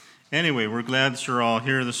Anyway, we're glad that you're all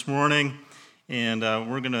here this morning, and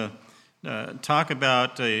we're going to talk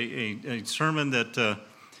about a sermon that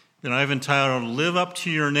I've entitled, Live Up to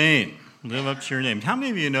Your Name. Live up to your name. How many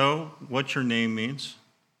of you know what your name means?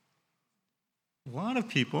 A lot of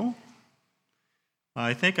people.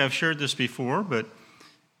 I think I've shared this before, but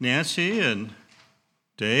Nancy and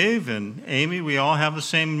Dave and Amy, we all have the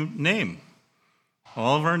same name.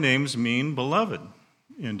 All of our names mean beloved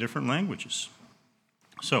in different languages.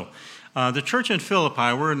 So, the church in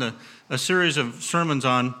Philippi, we're in a series of sermons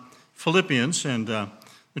on Philippians, and the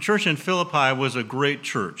church in Philippi was a great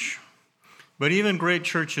church. But even great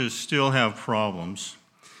churches still have problems.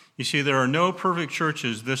 You see, there are no perfect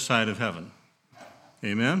churches this side of heaven.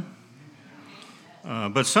 Amen?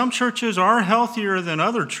 But some churches are healthier than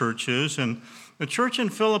other churches, and the church in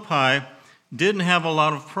Philippi didn't have a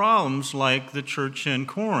lot of problems like the church in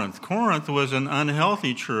Corinth. Corinth was an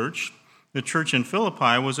unhealthy church. The church in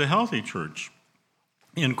Philippi was a healthy church.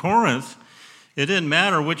 In Corinth, it didn't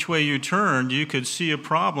matter which way you turned, you could see a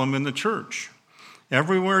problem in the church.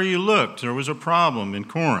 Everywhere you looked, there was a problem in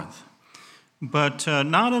Corinth. But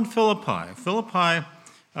not in Philippi. Philippi,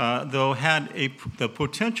 though, had the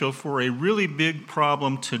potential for a really big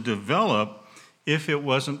problem to develop if it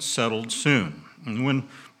wasn't settled soon. And when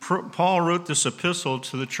Paul wrote this epistle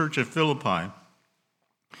to the church of Philippi,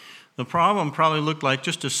 the problem probably looked like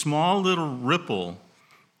just a small little ripple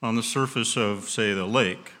on the surface of, say, the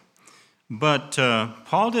lake. But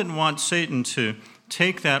Paul didn't want Satan to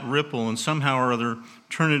take that ripple and somehow or other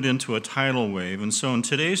turn it into a tidal wave. And so in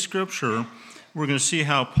today's scripture, we're going to see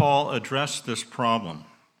how Paul addressed this problem.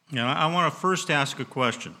 Now, I want to first ask a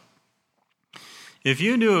question. If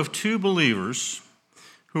you knew of two believers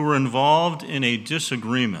who were involved in a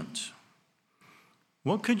disagreement,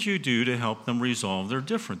 what could you do to help them resolve their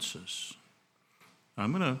differences?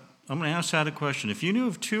 I'm going to ask that a question. If you knew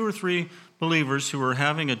of two or three believers who were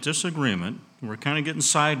having a disagreement, who were kind of getting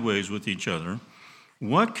sideways with each other,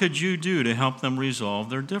 what could you do to help them resolve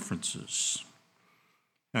their differences?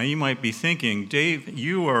 Now, you might be thinking, Dave,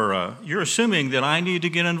 you're assuming that I need to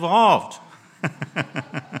get involved.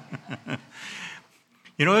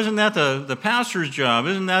 Isn't that the pastor's job?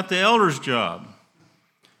 Isn't that the elder's job?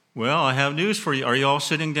 Well, I have news for you. Are you all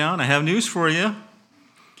sitting down? I have news for you.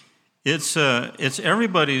 It's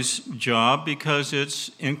everybody's job because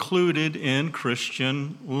it's included in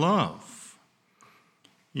Christian love.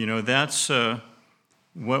 That's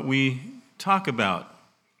what we talk about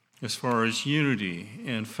as far as unity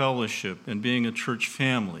and fellowship and being a church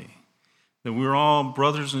family, that we're all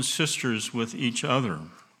brothers and sisters with each other.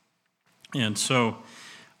 And so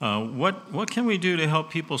what can we do to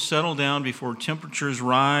help people settle down before temperatures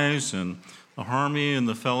rise and the harmony and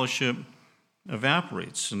the fellowship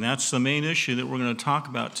evaporates? And that's the main issue that we're going to talk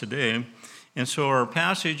about today. And so our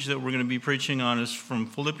passage that we're going to be preaching on is from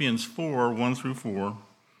Philippians 4, 1 through 4.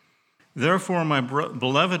 Therefore, my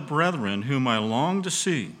beloved brethren, whom I long to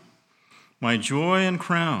see, my joy and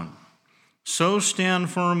crown, so stand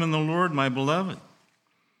firm in the Lord, my beloved.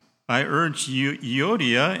 I urge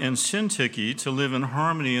Euodia and Syntyche to live in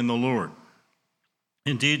harmony in the Lord.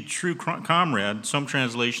 Indeed, true comrade, some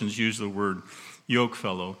translations use the word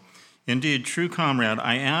yokefellow. Indeed, true comrade,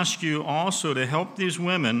 I ask you also to help these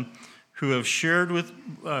women who have shared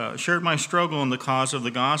my struggle in the cause of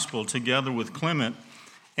the gospel, together with Clement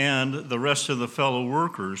and the rest of the fellow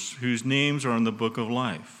workers whose names are in the book of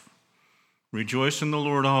life. Rejoice in the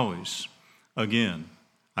Lord always. Again,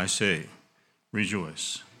 I say,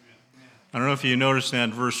 rejoice. I don't know if you noticed that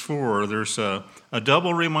in verse 4, there's a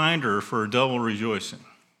double reminder for double rejoicing.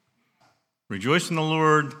 Rejoice in the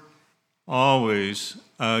Lord always.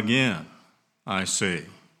 Again, I say,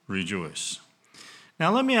 rejoice.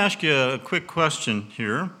 Now, let me ask you a quick question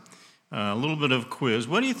here, a little bit of a quiz.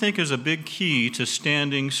 What do you think is a big key to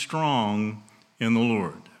standing strong in the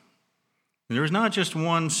Lord? There's not just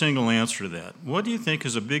one single answer to that. What do you think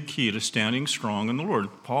is a big key to standing strong in the Lord?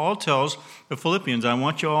 Paul tells the Philippians, I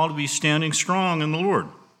want you all to be standing strong in the Lord.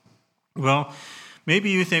 Well, maybe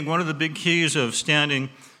you think one of the big keys of standing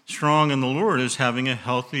strong in the Lord is having a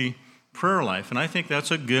healthy prayer life, and I think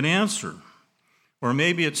that's a good answer. Or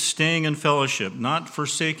maybe it's staying in fellowship, not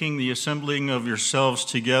forsaking the assembling of yourselves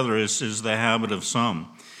together, as is the habit of some.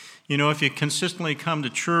 If you consistently come to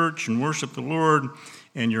church and worship the Lord,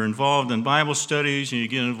 and you're involved in Bible studies, and you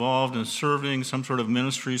get involved in serving some sort of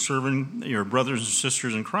ministry, serving your brothers and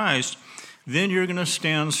sisters in Christ, then you're going to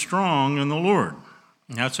stand strong in the Lord.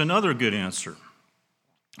 That's another good answer.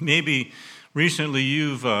 Maybe recently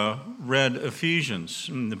you've read Ephesians.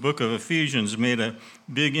 The book of Ephesians made a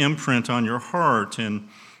big imprint on your heart, and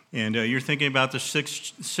you're thinking about the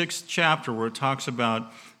sixth chapter where it talks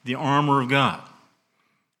about the armor of God.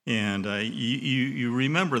 And you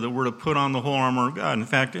remember that we're to put on the whole armor of God. In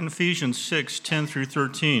fact, in Ephesians 6:10 through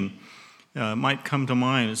 13, might come to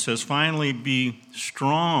mind. It says, "Finally be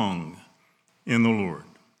strong in the Lord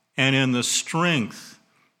and in the strength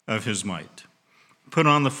of his might. Put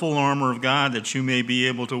on the full armor of God that you may be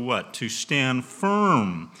able to" what? "To stand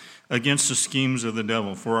firm against the schemes of the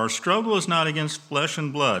devil. For our struggle is not against flesh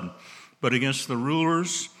and blood, but against the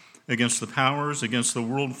rulers, against the powers, against the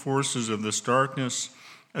world forces of this darkness,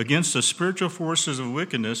 against the spiritual forces of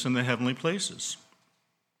wickedness in the heavenly places."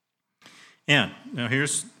 And now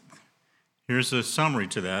here's a summary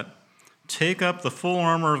to that. "Take up the full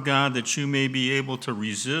armor of God that you may be able to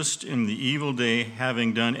resist in the evil day,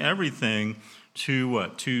 having done everything to"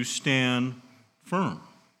 what? "To stand firm."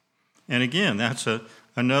 And again, that's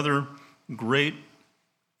another great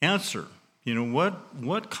answer.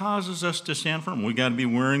 What causes us to stand firm? We got to be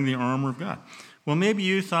wearing the armor of God. Well, maybe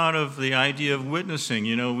you thought of the idea of witnessing.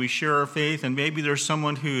 We share our faith, and maybe there's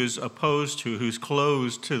someone who is opposed to, who's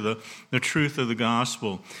closed to the truth of the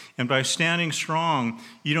gospel. And by standing strong,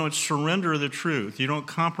 you don't surrender the truth. You don't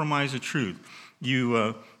compromise the truth.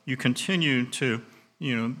 You continue to,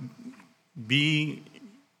 be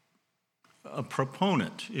a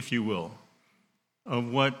proponent, if you will, of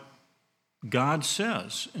what God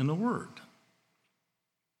says in the Word.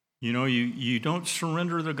 You don't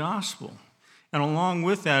surrender the gospel. And along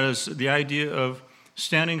with that is the idea of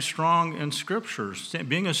standing strong in Scripture,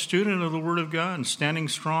 being a student of the Word of God and standing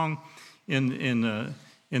strong in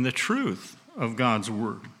the truth of God's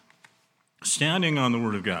Word, standing on the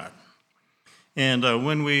Word of God. And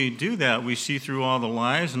when we do that, we see through all the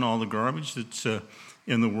lies and all the garbage that's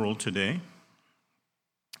in the world today.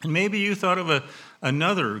 And maybe you thought of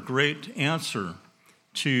another great answer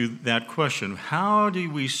to that question. How do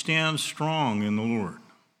we stand strong in the Lord?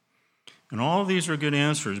 And all of these are good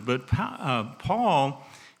answers, but Paul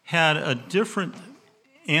had a different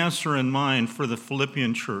answer in mind for the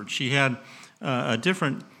Philippian church. He had a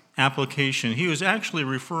different application. He was actually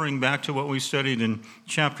referring back to what we studied in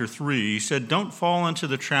chapter 3. He said, "Don't fall into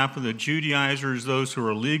the trap of the Judaizers, those who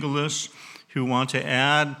are legalists, who want to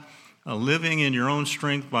add living in your own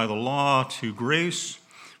strength by the law to grace."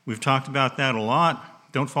 We've talked about that a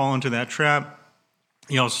lot. Don't fall into that trap.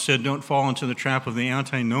 He also said, "Don't fall into the trap of the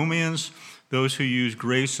antinomians, those who use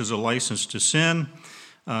grace as a license to sin.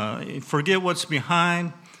 Forget what's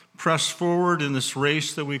behind. Press forward in this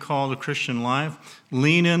race that we call the Christian life.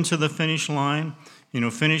 Lean into the finish line.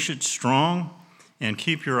 Finish it strong and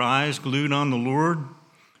keep your eyes glued on the Lord."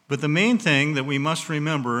 But the main thing that we must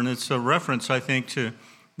remember, and it's a reference, I think, to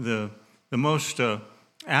the most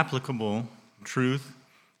applicable truth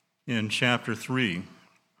in chapter 3.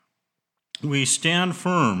 We stand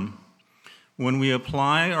firm when we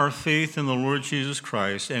apply our faith in the Lord Jesus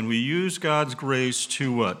Christ and we use God's grace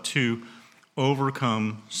to what? To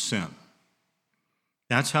overcome sin.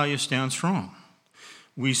 That's how you stand strong.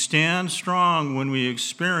 We stand strong when we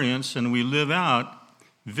experience and we live out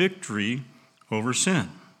victory over sin.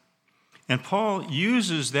 And Paul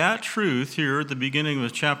uses that truth here at the beginning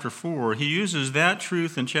of chapter 4. He uses that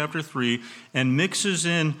truth in chapter 3 and mixes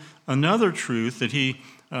in another truth that he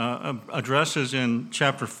addresses in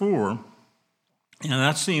chapter 4, and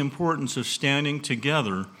that's the importance of standing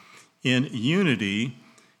together in unity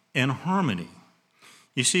and harmony.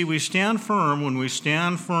 You see, we stand firm when we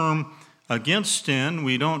stand firm against sin.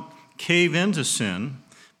 We don't cave into sin,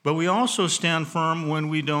 but we also stand firm when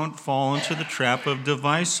we don't fall into the trap of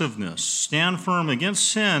divisiveness. Stand firm against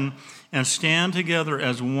sin and stand together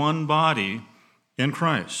as one body in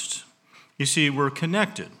Christ. You see, we're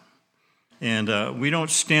connected. And we don't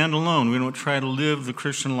stand alone. We don't try to live the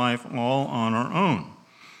Christian life all on our own.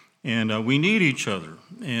 And we need each other.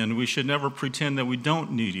 And we should never pretend that we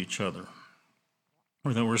don't need each other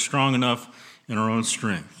or that we're strong enough in our own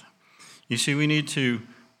strength. You see, we need to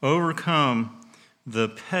overcome the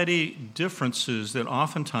petty differences that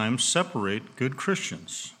oftentimes separate good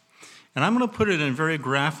Christians. And I'm going to put it in very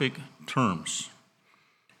graphic terms.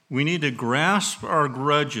 We need to grasp our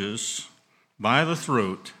grudges by the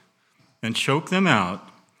throat and choke them out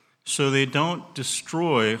so they don't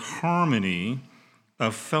destroy harmony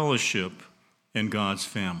of fellowship in God's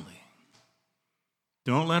family.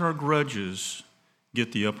 Don't let our grudges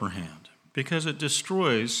get the upper hand, because it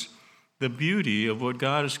destroys the beauty of what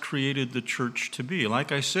God has created the church to be.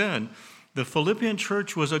 Like I said, the Philippian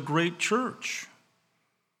church was a great church.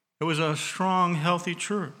 It was a strong, healthy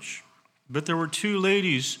church. But there were two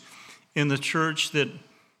ladies in the church that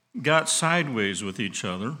got sideways with each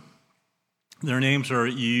other. Their names are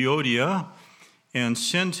Euodia and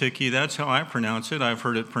Syntyche. That's how I pronounce it. I've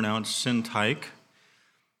heard it pronounced Syntyche.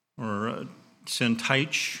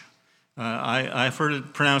 Syntyche. I've heard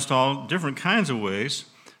it pronounced all different kinds of ways.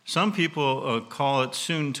 Some people call it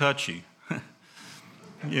soon touchy.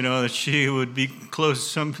 That she would be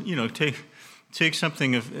close, take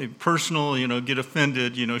something personal, get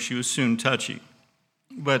offended, she was soon touchy.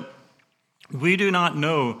 But we do not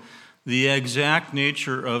know the exact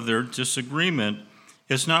nature of their disagreement.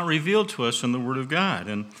 It's not revealed to us in the Word of God.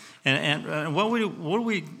 And what do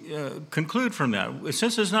we conclude from that?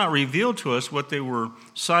 Since it's not revealed to us what they were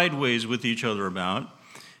sideways with each other about,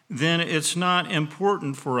 then it's not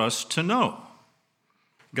important for us to know.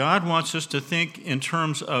 God wants us to think in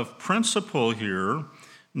terms of principle here,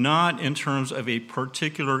 not in terms of a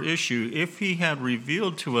particular issue. If he had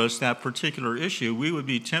revealed to us that particular issue, we would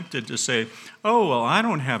be tempted to say, oh, well, I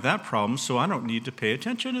don't have that problem, so I don't need to pay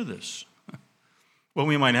attention to this. Well,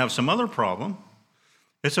 we might have some other problem.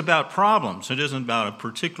 It's about problems. It isn't about a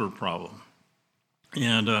particular problem.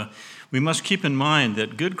 And we must keep in mind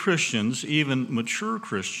that good Christians, even mature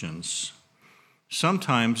Christians,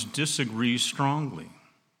 sometimes disagree strongly.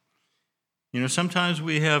 Sometimes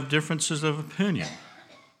we have differences of opinion.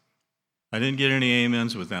 I didn't get any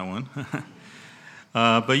amens with that one.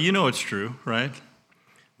 But it's true, right?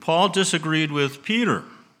 Paul disagreed with Peter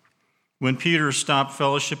when Peter stopped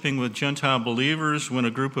fellowshipping with Gentile believers when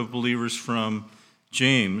a group of believers from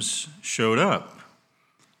James showed up.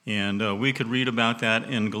 And we could read about that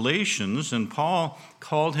in Galatians, and Paul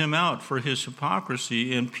called him out for his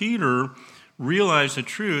hypocrisy, and Peter realized the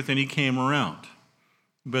truth, and he came around.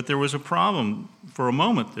 But there was a problem for a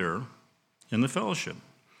moment there in the fellowship.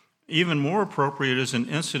 Even more appropriate is an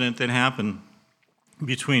incident that happened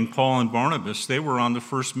between Paul and Barnabas. They were on the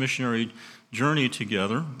first missionary journey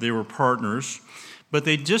together. They were partners. But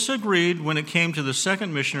they disagreed when it came to the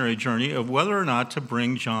second missionary journey of whether or not to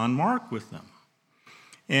bring John Mark with them.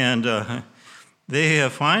 And they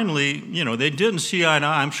have finally, they didn't see eye to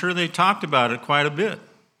eye. I'm sure they talked about it quite a bit.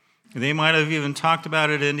 They might have even talked about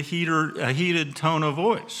it in a heated tone of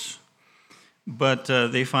voice. But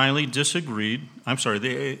they finally disagreed.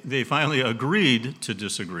 They finally agreed to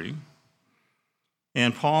disagree.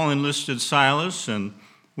 And Paul enlisted Silas and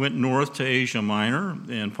went north to Asia Minor,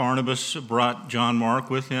 and Barnabas brought John Mark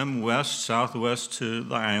with him southwest to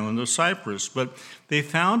the island of Cyprus. But they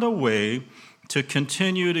found a way to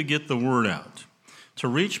continue to get the word out, to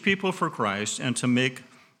reach people for Christ, and to make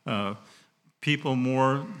people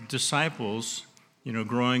more disciples,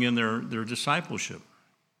 growing in their discipleship.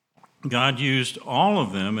 God used all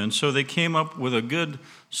of them, and so they came up with a good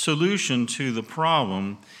solution to the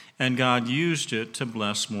problem, and God used it to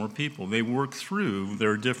bless more people. They worked through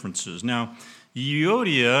their differences. Now,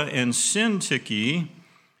 Euodia and Syntyche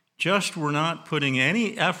just were not putting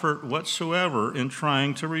any effort whatsoever in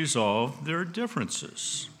trying to resolve their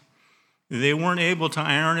differences. They weren't able to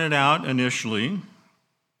iron it out initially.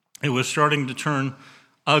 It was starting to turn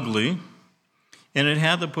ugly, and it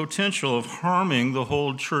had the potential of harming the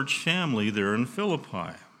whole church family there in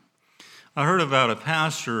Philippi. I heard about a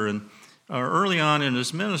pastor, and early on in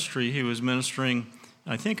his ministry, he was ministering,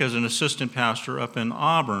 I think, as an assistant pastor up in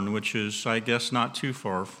Auburn, which is, I guess, not too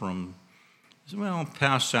far from,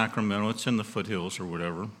 past Sacramento. It's in the foothills or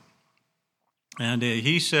whatever. And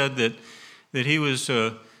he said that he was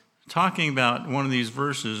talking about one of these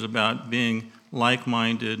verses about being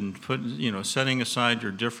like-minded and setting aside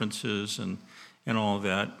your differences and all of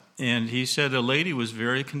that. And he said a lady was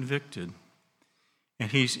very convicted. And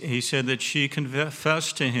he said that she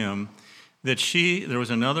confessed to him that there was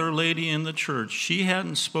another lady in the church. She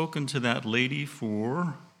hadn't spoken to that lady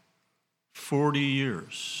for 40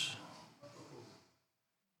 years.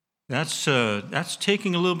 That's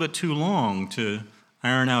taking a little bit too long to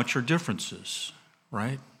iron out your differences,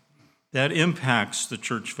 right? That impacts the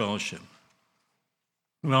church fellowship.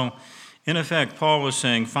 Well, in effect, Paul was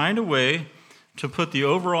saying, find a way to put the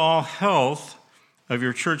overall health of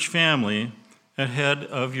your church family ahead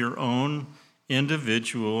of your own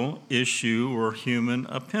individual issue or human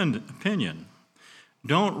opinion.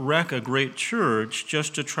 Don't wreck a great church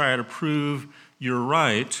just to try to prove you're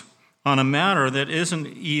right on a matter that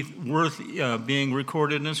isn't worth being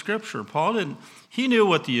recorded in Scripture. He knew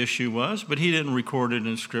what the issue was, but he didn't record it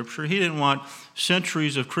in Scripture. He didn't want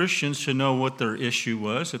centuries of Christians to know what their issue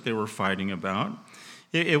was that they were fighting about.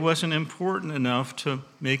 It wasn't important enough to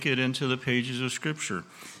make it into the pages of Scripture.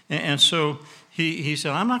 And so he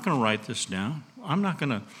said, I'm not going to write this down. I'm not going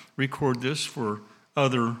to record this for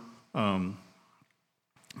other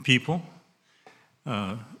people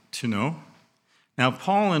to know. Now,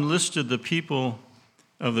 Paul enlisted the people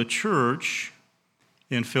of the church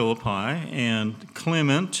in Philippi, and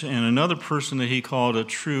Clement and another person that he called a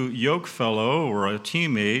true yoke fellow or a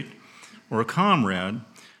teammate or a comrade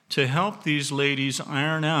to help these ladies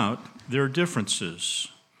iron out their differences.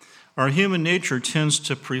 Our human nature tends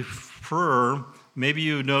to prefer, maybe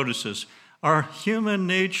you notice this, our human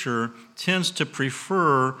nature tends to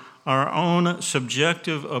prefer our own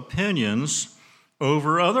subjective opinions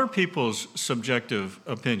over other people's subjective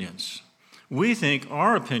opinions. We think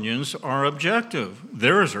our opinions are objective.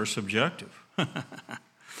 Theirs are subjective.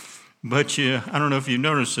 But I don't know if you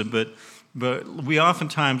noticed it, but we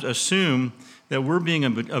oftentimes assume that we're being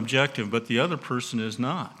objective, but the other person is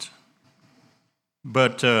not.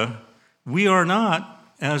 But we are not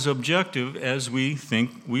as objective as we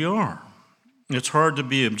think we are. It's hard to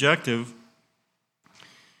be objective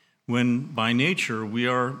when by nature we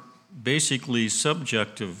are basically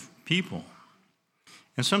subjective people.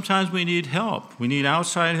 And sometimes we need help. We need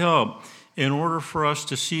outside help in order for us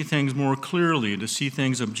to see things more clearly, to see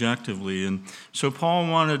things objectively. And so Paul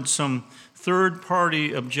wanted some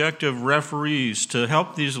third-party objective referees to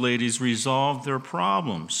help these ladies resolve their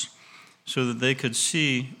problems so that they could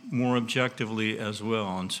see more objectively as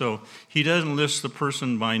well. And so he doesn't list the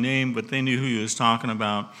person by name, but they knew who he was talking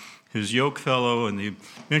about, his yoke fellow, and he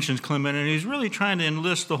mentions Clement, and he's really trying to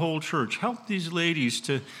enlist the whole church, help these ladies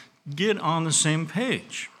to get on the same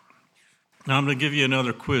page. Now I'm going to give you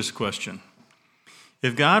another quiz question.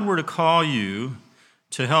 If God were to call you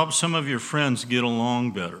to help some of your friends get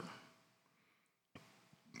along better,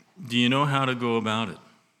 do you know how to go about it?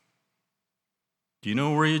 Do you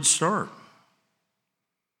know where you'd start?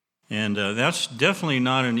 And that's definitely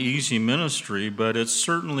not an easy ministry, but it's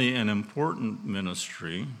certainly an important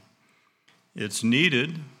ministry. It's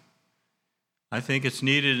needed. I think it's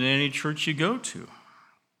needed in any church you go to.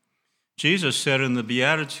 Jesus said in the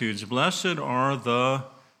Beatitudes, "Blessed are the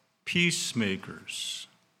peacemakers,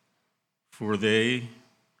 for they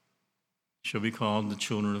shall be called the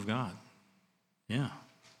children of God." Yeah.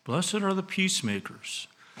 Blessed are the peacemakers.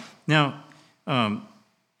 Now,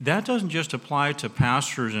 that doesn't just apply to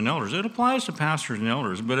pastors and elders. It applies to pastors and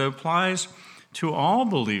elders, but it applies to all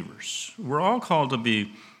believers. We're all called to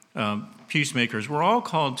be peacemakers. We're all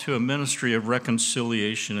called to a ministry of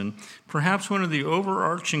reconciliation. And perhaps one of the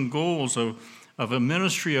overarching goals of a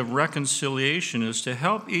ministry of reconciliation is to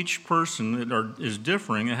help each person that is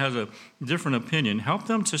differing, that has a different opinion, help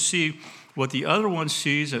them to see what the other one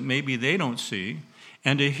sees that maybe they don't see,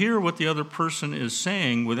 and to hear what the other person is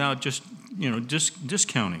saying without just,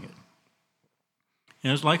 discounting it.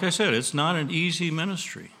 And it's like I said, it's not an easy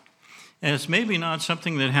ministry. And it's maybe not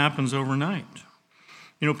something that happens overnight.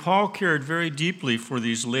 Paul cared very deeply for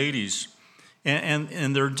these ladies,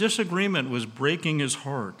 and their disagreement was breaking his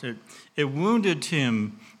heart. It wounded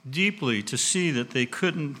him deeply to see that they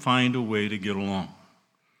couldn't find a way to get along.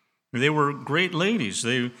 They were great ladies.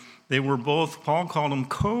 They were both, Paul called them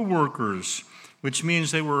co-workers, which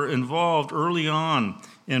means they were involved early on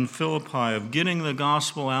in Philippi of getting the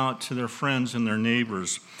gospel out to their friends and their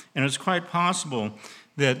neighbors. And it's quite possible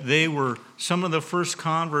that they were some of the first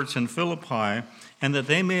converts in Philippi, and that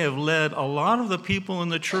they may have led a lot of the people in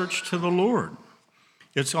the church to the Lord.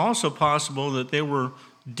 It's also possible that they were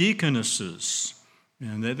deaconesses,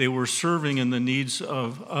 and that they were serving in the needs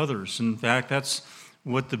of others. In fact, that's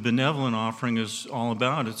what the benevolent offering is all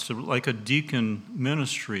about. It's like a deacon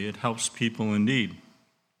ministry. It helps people in need.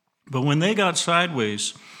 But when they got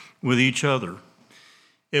sideways with each other,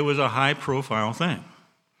 it was a high-profile thing.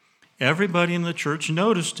 Everybody in the church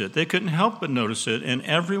noticed it. They couldn't help but notice it, and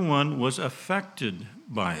everyone was affected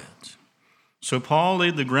by it. So Paul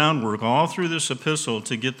laid the groundwork all through this epistle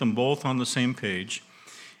to get them both on the same page.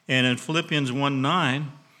 And in Philippians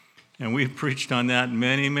 1:9, and we preached on that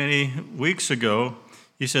many, many weeks ago,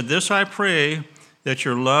 he said, "This I pray, that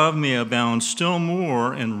your love may abound still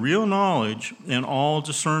more in real knowledge and all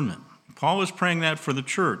discernment." Paul was praying that for the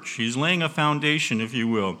church. He's laying a foundation, if you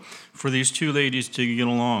will, for these two ladies to get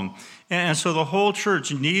along. And so the whole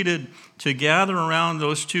church needed to gather around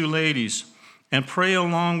those two ladies and pray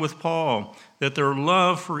along with Paul that their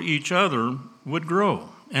love for each other would grow.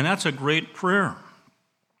 And that's a great prayer.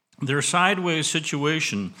 Their sideways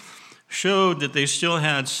situation showed that they still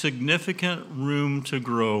had significant room to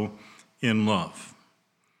grow in love.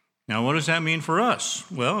 Now, what does that mean for us?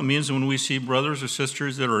 Well, it means when we see brothers or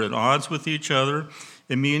sisters that are at odds with each other,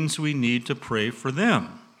 it means we need to pray for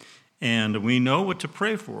them. And we know what to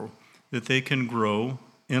pray for, that they can grow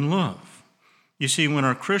in love. You see, when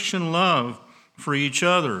our Christian love for each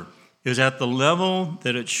other is at the level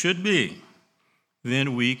that it should be,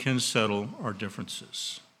 then we can settle our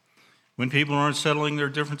differences. When people aren't settling their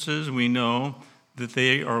differences, we know that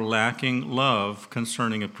they are lacking love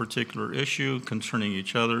concerning a particular issue, concerning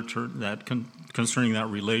each other, concerning that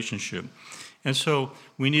relationship. And so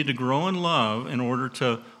we need to grow in love in order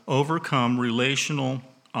to overcome relational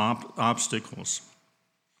obstacles.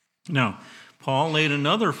 Now, Paul laid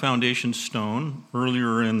another foundation stone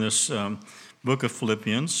earlier in this book of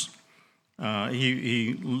Philippians.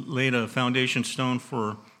 He laid a foundation stone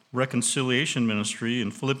for reconciliation ministry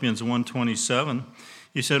in Philippians 1:27.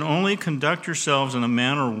 He said, "Only conduct yourselves in a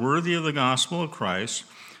manner worthy of the gospel of Christ,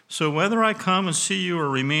 so whether I come and see you or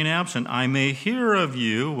remain absent, I may hear of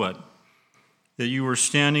you," what? "That you are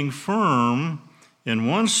standing firm in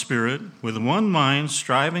one spirit, with one mind,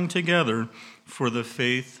 striving together for the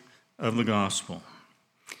faith of the gospel."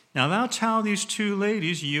 Now that's how these two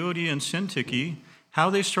ladies, Euodia and Syntyche, how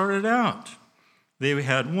they started out. They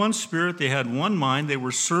had one spirit, they had one mind, they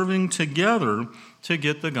were serving together to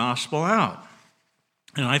get the gospel out.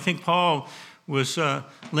 And I think Paul was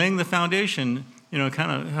laying the foundation,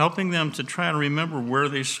 kind of helping them to try to remember where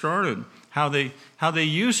they started, how they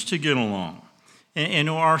used to get along. And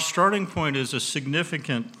our starting point is a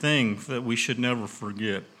significant thing that we should never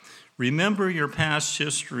forget. Remember your past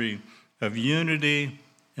history of unity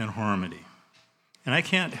and harmony. And I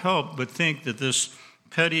can't help but think that this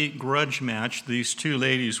petty grudge match these two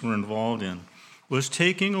ladies were involved in was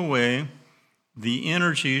taking away the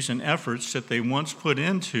energies and efforts that they once put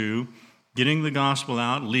into getting the gospel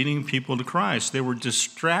out, leading people to Christ. They were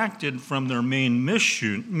distracted from their main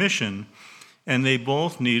mission, and they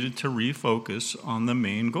both needed to refocus on the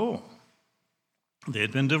main goal. They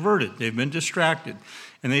had been diverted, they'd been distracted,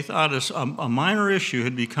 and they thought a minor issue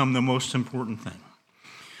had become the most important thing.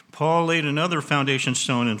 Paul laid another foundation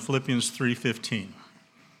stone in Philippians 3:15.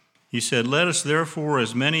 He said, "Let us therefore,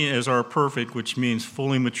 as many as are perfect," which means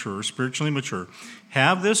fully mature, spiritually mature,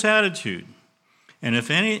 "have this attitude. And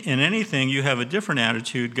if in anything you have a different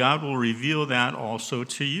attitude, God will reveal that also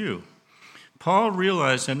to you." Paul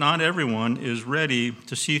realized that not everyone is ready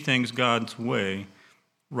to see things God's way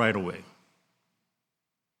right away.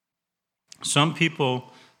 Some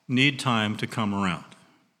people need time to come around.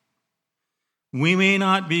 We may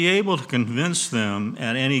not be able to convince them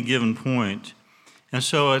at any given point, and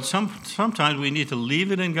so sometimes we need to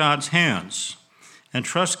leave it in God's hands and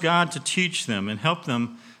trust God to teach them and help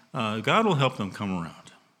them. God will help them come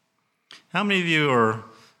around. How many of you are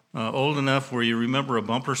old enough where you remember a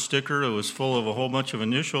bumper sticker that was full of a whole bunch of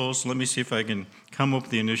initials? Let me see if I can come up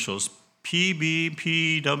with the initials. PB,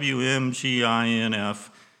 PWM, GINF,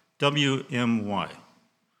 WMY.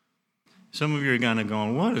 Some of you are kind of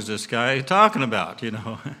going, what is this guy talking about?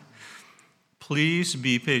 Please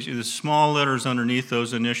be patient. The small letters underneath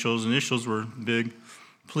those initials were big.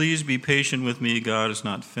 Please be patient with me. God is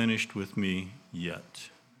not finished with me yet.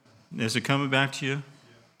 Is it coming back to you?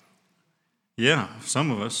 Yeah, some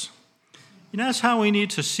of us. That's how we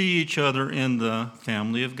need to see each other in the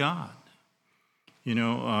family of God.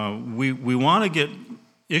 We want to get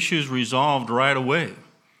issues resolved right away,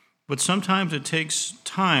 but sometimes it takes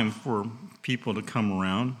time for people to come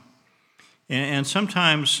around. And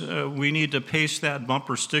sometimes we need to paste that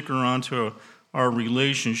bumper sticker onto our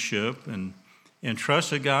relationship and trust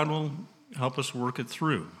that God will help us work it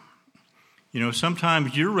through.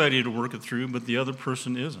 Sometimes you're ready to work it through, but the other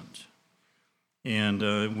person isn't.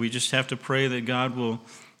 And we just have to pray that God will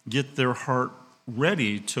get their heart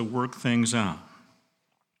ready to work things out.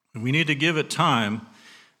 We need to give it time,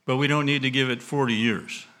 but we don't need to give it 40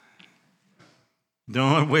 years.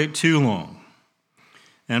 Don't wait too long.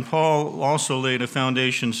 And Paul also laid a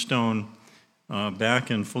foundation stone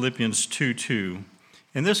back in Philippians 2:2.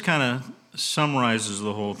 And this kind of summarizes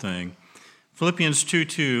the whole thing. Philippians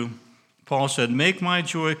 2:2, Paul said, "Make my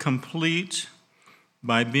joy complete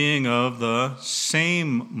by being of the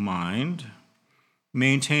same mind,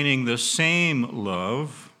 maintaining the same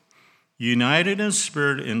love, united in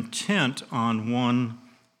spirit, intent on one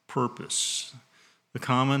purpose." The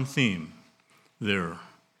common theme there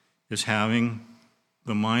is having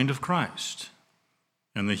the mind of Christ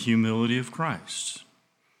and the humility of Christ.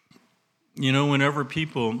 Whenever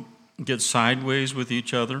people get sideways with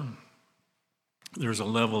each other, there's a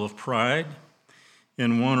level of pride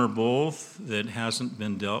in one or both that hasn't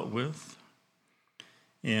been dealt with.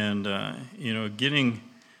 And, getting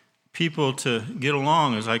people to get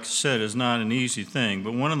along, as I said, is not an easy thing.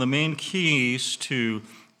 But one of the main keys to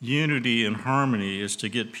unity and harmony is to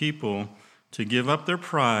get people to give up their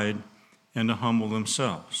pride and to humble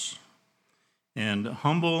themselves. And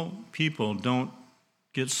humble people don't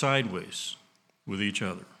get sideways with each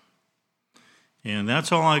other. And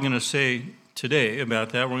that's all I'm going to say today about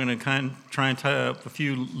that. We're going to try and tie up a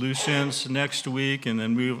few loose ends next week and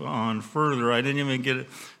then move on further. I didn't even get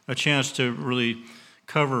a chance to really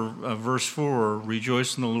cover verse 4,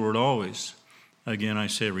 "Rejoice in the Lord always." again, I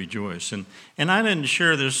say rejoice. And I didn't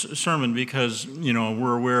share this sermon because,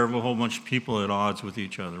 we're aware of a whole bunch of people at odds with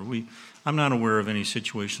each other. I'm not aware of any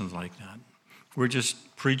situations like that. We're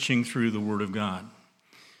just preaching through the Word of God.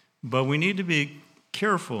 But we need to be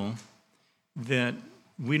careful that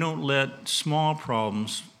we don't let small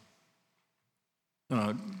problems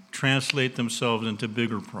translate themselves into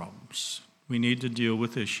bigger problems. We need to deal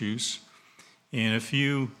with issues. And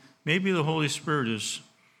maybe the Holy Spirit is,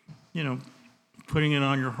 putting it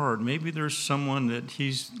on your heart. Maybe there's someone that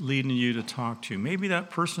he's leading you to talk to. Maybe that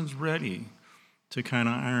person's ready to kind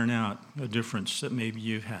of iron out a difference that maybe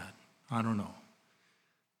you've had. I don't know.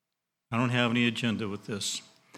 I don't have any agenda with this.